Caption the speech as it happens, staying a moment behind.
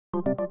A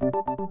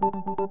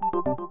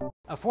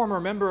former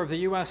member of the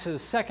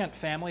U.S.'s second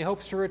family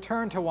hopes to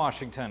return to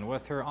Washington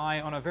with her eye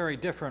on a very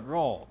different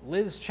role.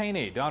 Liz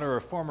Cheney, daughter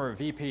of former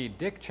VP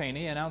Dick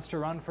Cheney, announced to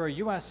run for a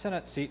U.S.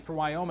 Senate seat for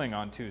Wyoming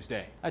on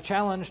Tuesday. A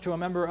challenge to a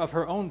member of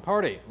her own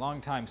party,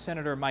 longtime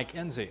Senator Mike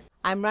Enzi.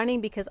 I'm running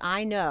because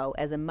I know,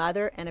 as a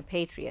mother and a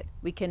patriot,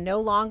 we can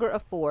no longer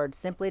afford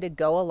simply to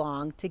go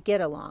along to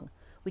get along.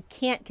 We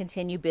can't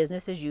continue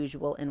business as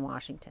usual in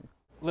Washington.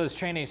 Liz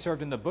Cheney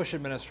served in the Bush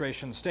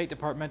administration's State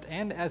Department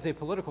and as a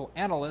political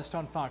analyst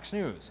on Fox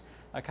News,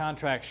 a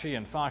contract she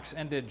and Fox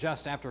ended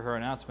just after her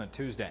announcement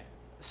Tuesday.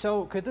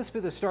 So could this be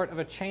the start of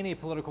a Cheney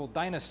political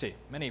dynasty?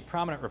 Many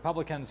prominent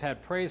Republicans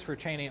had praise for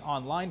Cheney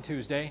online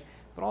Tuesday,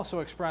 but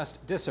also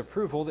expressed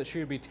disapproval that she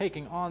would be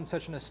taking on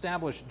such an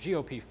established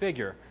GOP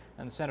figure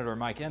and Senator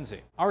Mike Enzi.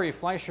 Ari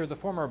Fleischer, the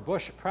former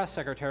Bush press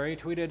secretary,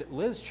 tweeted,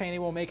 "Liz Cheney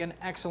will make an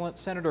excellent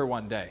senator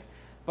one day.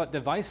 But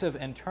divisive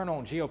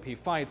internal GOP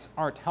fights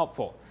aren't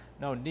helpful.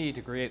 No need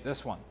to create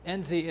this one."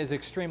 Enzi is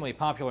extremely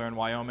popular in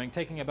Wyoming,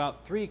 taking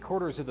about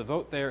 3/4 of the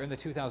vote there in the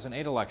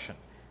 2008 election.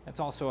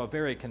 It's also a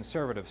very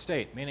conservative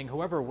state, meaning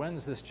whoever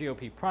wins this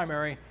GOP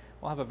primary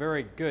will have a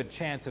very good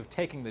chance of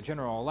taking the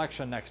general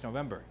election next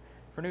November.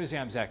 For Newsy,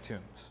 I'm Zach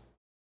Toombs.